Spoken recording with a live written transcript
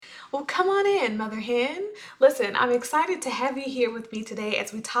Well, come on in, Mother Hen. Listen, I'm excited to have you here with me today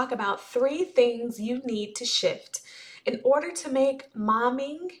as we talk about three things you need to shift in order to make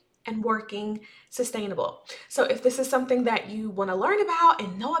momming and working sustainable. So, if this is something that you want to learn about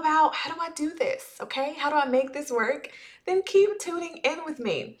and know about, how do I do this? Okay, how do I make this work? Then keep tuning in with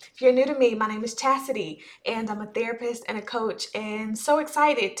me. If you're new to me, my name is Chastity, and I'm a therapist and a coach, and so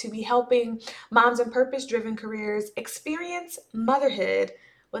excited to be helping moms in purpose driven careers experience motherhood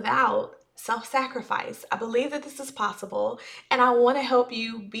without self sacrifice. I believe that this is possible and I want to help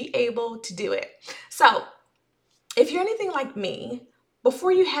you be able to do it. So, if you're anything like me,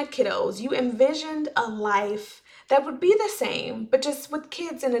 before you had kiddos, you envisioned a life that would be the same, but just with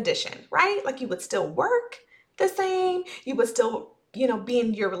kids in addition, right? Like you would still work the same, you would still, be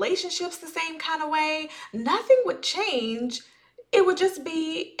in your relationships the same kind of way. Nothing would change. It would just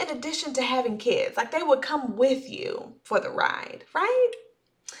be in addition to having kids. Like they would come with you for the ride, right?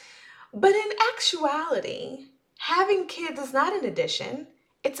 But in actuality, having kids is not an addition,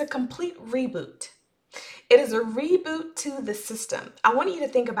 it's a complete reboot. It is a reboot to the system. I want you to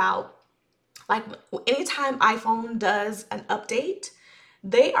think about like anytime iPhone does an update,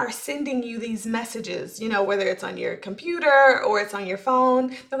 they are sending you these messages, whether it's on your computer or it's on your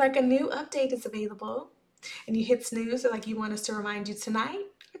phone. They're like, a new update is available. And you hit snooze, they're like, you want us to remind you tonight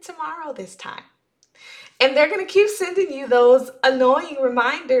or tomorrow this time? And they're going to keep sending you those annoying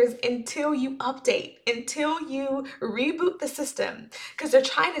reminders until you update, until you reboot the system. Because they're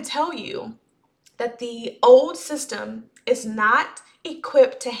trying to tell you that the old system is not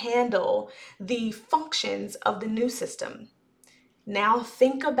equipped to handle the functions of the new system. Now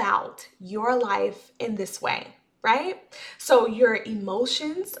think about your life in this way, right? So your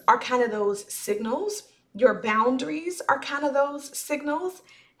emotions are kind of those signals. Your boundaries are kind of those signals.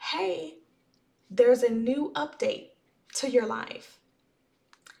 Hey, there's a new update to your life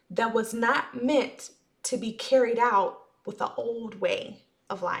that was not meant to be carried out with the old way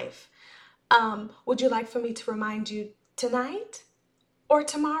of life. Would you like for me to remind you tonight or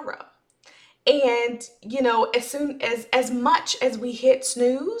tomorrow? And as soon as much as we hit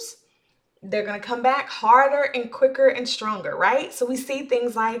snooze, they're going to come back harder and quicker and stronger, right? So we see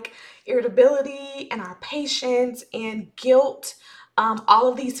things like irritability and our patience and guilt, all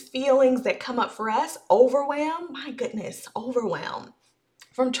of these feelings that come up for us, overwhelm, my goodness, overwhelm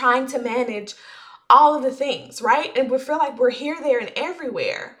from trying to manage all of the things, right? And we feel like we're here, there, and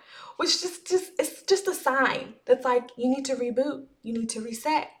everywhere, which just it's just a sign that's like you need to reboot, you need to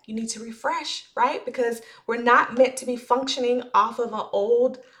reset, you need to refresh, right? Because we're not meant to be functioning off of an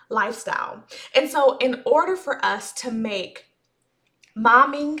old lifestyle. And so, in order for us to make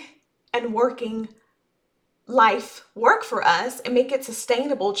momming and working life work for us and make it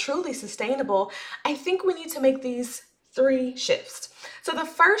sustainable, truly sustainable, I think we need to make these three shifts. So, the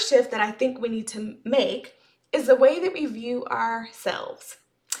first shift that I think we need to make is the way that we view ourselves.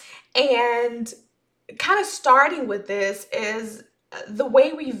 And kind of starting with this is the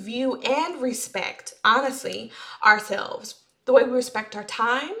way we view and respect, honestly, ourselves, the way we respect our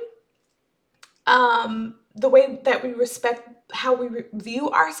time, the way that we respect how we view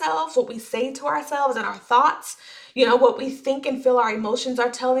ourselves, what we say to ourselves, and our thoughts, what we think and feel our emotions are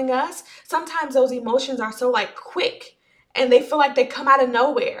telling us. Sometimes those emotions are so like quick and they feel like they come out of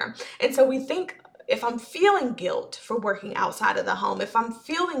nowhere. And so we think, if I'm feeling guilt for working outside of the home, if I'm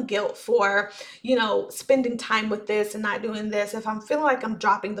feeling guilt for, spending time with this and not doing this, if I'm feeling like I'm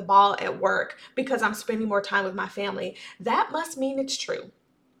dropping the ball at work because I'm spending more time with my family, that must mean it's true,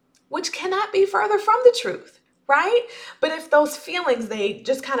 which cannot be further from the truth, right? But if those feelings, they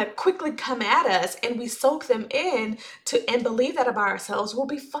just kind of quickly come at us and we soak them in and believe that about ourselves, we'll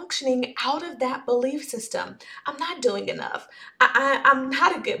be functioning out of that belief system. I'm not doing enough. I'm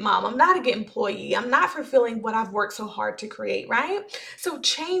not a good mom. I'm not a good employee. I'm not fulfilling what I've worked so hard to create, right? So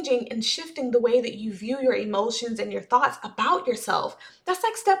changing and shifting the way that you view your emotions and your thoughts about yourself, that's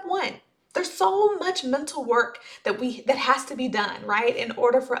like step one. There's so much mental work that has to be done, right? In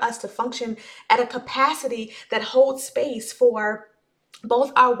order for us to function at a capacity that holds space for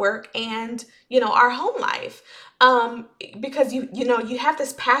both our work and, our home life. Because you have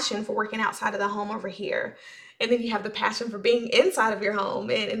this passion for working outside of the home over here. And then you have the passion for being inside of your home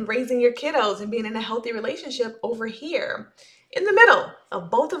and raising your kiddos and being in a healthy relationship over here. In the middle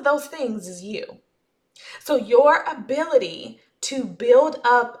of both of those things is you. So your ability to build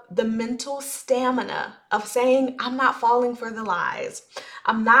up the mental stamina of saying, I'm not falling for the lies.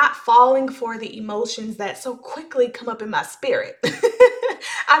 I'm not falling for the emotions that so quickly come up in my spirit.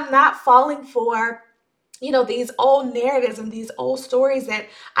 I'm not falling for these old narratives and these old stories that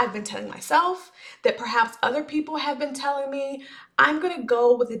I've been telling myself, that perhaps other people have been telling me. I'm going to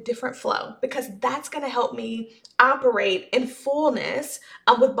go with a different flow because that's going to help me operate in fullness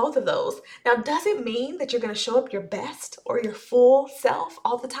with both of those. Now, does it mean that you're going to show up your best or your full self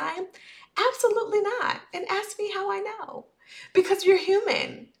all the time? Absolutely not. And ask me how I know. Because you're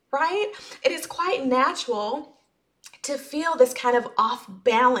human, right? It is quite natural to feel this kind of off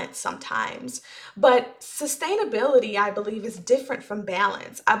balance sometimes. But sustainability, I believe, is different from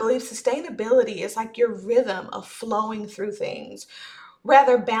balance. I believe sustainability is like your rhythm of flowing through things.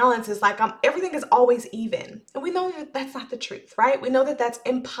 Rather, balance is like everything is always even. And we know that that's not the truth, right? We know that that's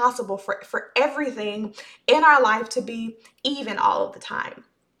impossible for everything in our life to be even all of the time.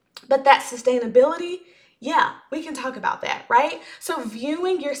 But that sustainability, yeah, we can talk about that, right? So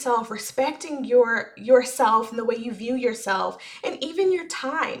viewing yourself, respecting yourself and the way you view yourself, and even your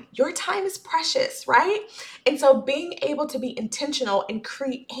time. Your time is precious, right? And so being able to be intentional in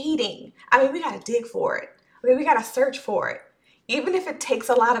creating, I mean, we got to dig for it. Okay, we got to search for it. Even if it takes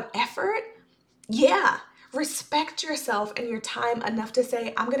a lot of effort, yeah, respect yourself and your time enough to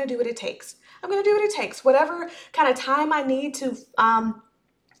say, I'm going to do what it takes. I'm going to do what it takes. Whatever kind of time I need to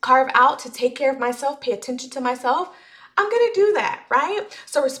carve out to take care of myself, pay attention to myself, I'm going to do that, right?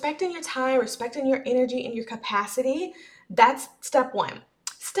 So respecting your time, respecting your energy and your capacity, that's step one.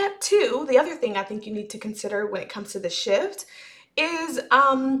 Step two, the other thing I think you need to consider when it comes to the shift is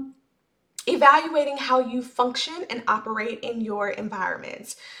evaluating how you function and operate in your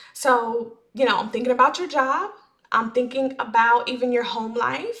environments. So, I'm thinking about your job. I'm thinking about even your home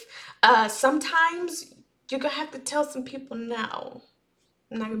life. Sometimes you're going to have to tell some people no.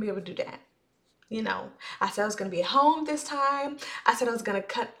 I'm not gonna be able to do that. I said I was gonna be at home this time. I said I was gonna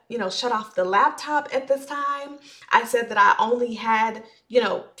shut off the laptop at this time. I said that I only had,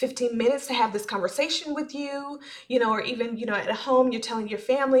 15 minutes to have this conversation with you, or even, at home, you're telling your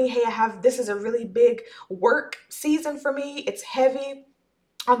family, hey, this is a really big work season for me. It's heavy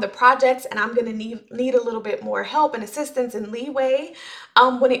on the projects and I'm going to need a little bit more help and assistance and leeway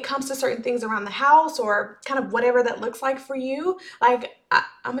when it comes to certain things around the house or kind of whatever that looks like for you. Like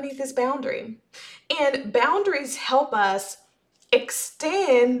I'm going to need this boundary. And boundaries help us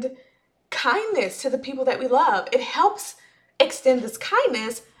extend kindness to the people that we love. It helps extend this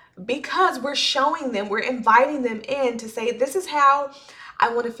kindness because we're inviting them in to say, this is how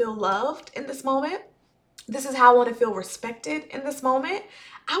I want to feel loved in this moment. This is how I want to feel respected in this moment.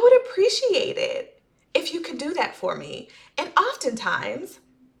 I would appreciate it if you could do that for me. And oftentimes,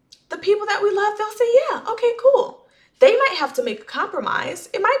 the people that we love, they'll say, yeah, okay, cool. They might have to make a compromise.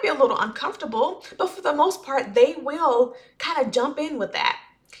 It might be a little uncomfortable, but for the most part, they will kind of jump in with that.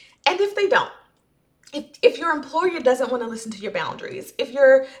 And if they don't, if your employer doesn't want to listen to your boundaries, if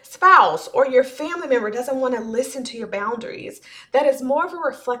your spouse or your family member doesn't want to listen to your boundaries, that is more of a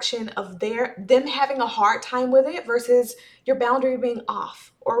reflection of them having a hard time with it versus your boundary being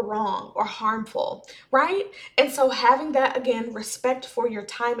off or wrong or harmful, right? And so having that, again, respect for your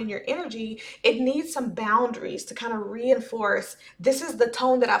time and your energy, it needs some boundaries to kind of reinforce, this is the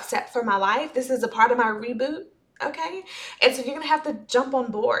tone that I've set for my life. This is a part of my reboot. Okay. And so you're going to have to jump on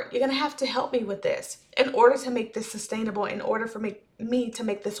board. You're going to have to help me with this in order to make this sustainable, in order for me to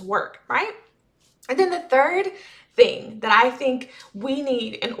make this work, right? And then the third thing that I think we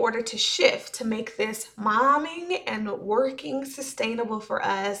need in order to shift to make this momming and working sustainable for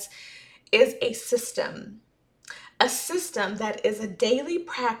us is a system. A system that is a daily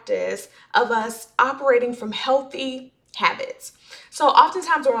practice of us operating from healthy habits. So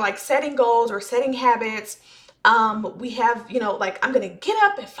oftentimes when we're like setting goals or setting habits, we have, like I'm going to get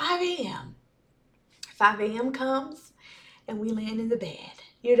up at 5 a.m. 5 a.m. comes and we land in the bed.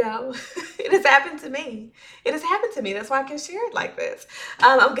 It has happened to me. It has happened to me. That's why I can share it like this.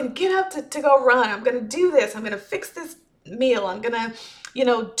 I'm going to get up to go run. I'm going to do this. I'm going to fix this meal. I'm going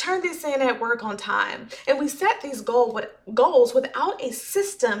to, turn this in at work on time. And we set these goals without a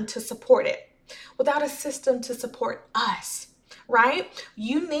system to support it, without a system to support us, right?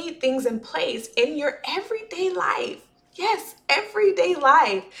 You need things in place in your everyday life. Yes, everyday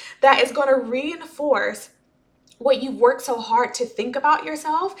life that is going to reinforce what you've worked so hard to think about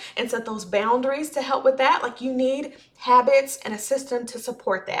yourself and set those boundaries to help with that. Like you need habits and a system to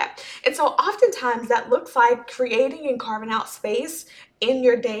support that. And so oftentimes that looks like creating and carving out space in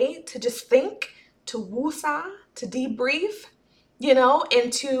your day to just think, to woosah, to debrief,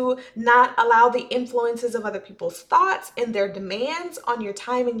 and to not allow the influences of other people's thoughts and their demands on your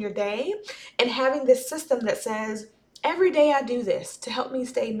time in your day. And having this system that says, every day I do this to help me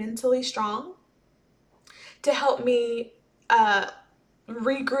stay mentally strong, to help me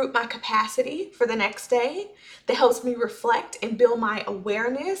regroup my capacity for the next day, that helps me reflect and build my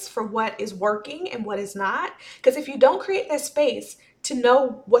awareness for what is working and what is not. Because if you don't create that space to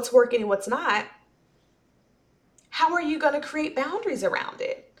know what's working and what's not, how are you going to create boundaries around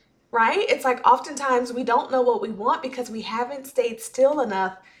it? Right? It's like oftentimes we don't know what we want because we haven't stayed still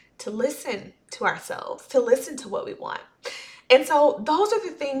enough to listen to ourselves, to listen to what we want. And so those are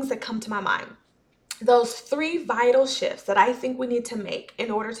the things that come to my mind. Those three vital shifts that I think we need to make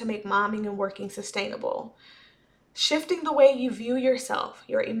in order to make momming and working sustainable. Shifting the way you view yourself,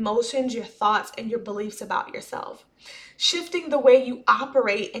 your emotions, your thoughts, and your beliefs about yourself. Shifting the way you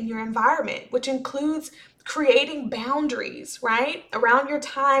operate in your environment, which includes creating boundaries, right? Around your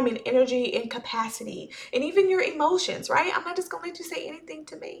time and energy and capacity, and even your emotions, right? I'm not just gonna let you say anything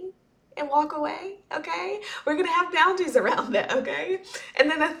to me and walk away, okay? We're gonna have boundaries around that, okay? And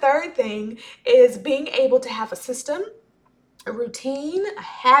then the third thing is being able to have a system, a routine, a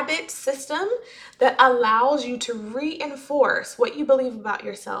habit system that allows you to reinforce what you believe about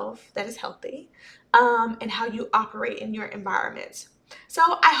yourself that is healthy, and how you operate in your environments. So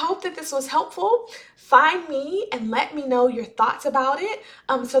I hope that this was helpful. Find me and let me know your thoughts about it,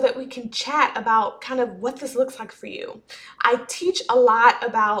 so that we can chat about kind of what this looks like for you. I teach a lot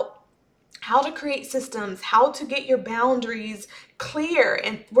about how to create systems, how to get your boundaries clear,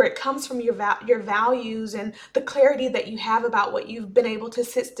 and where it comes from your values and the clarity that you have about what you've been able to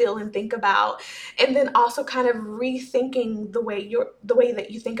sit still and think about, and then also kind of rethinking the way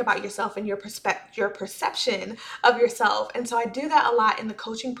that you think about yourself and your perception of yourself. And so I do that a lot in the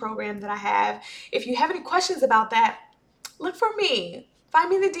coaching program that I have. If you have any questions about that, look for me. Find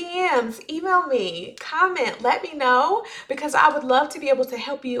me in the DMs, email me, comment, let me know, because I would love to be able to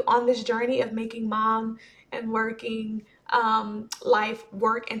help you on this journey of making mom and working life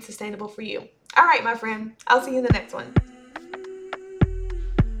work and sustainable for you. All right, my friend, I'll see you in the next one.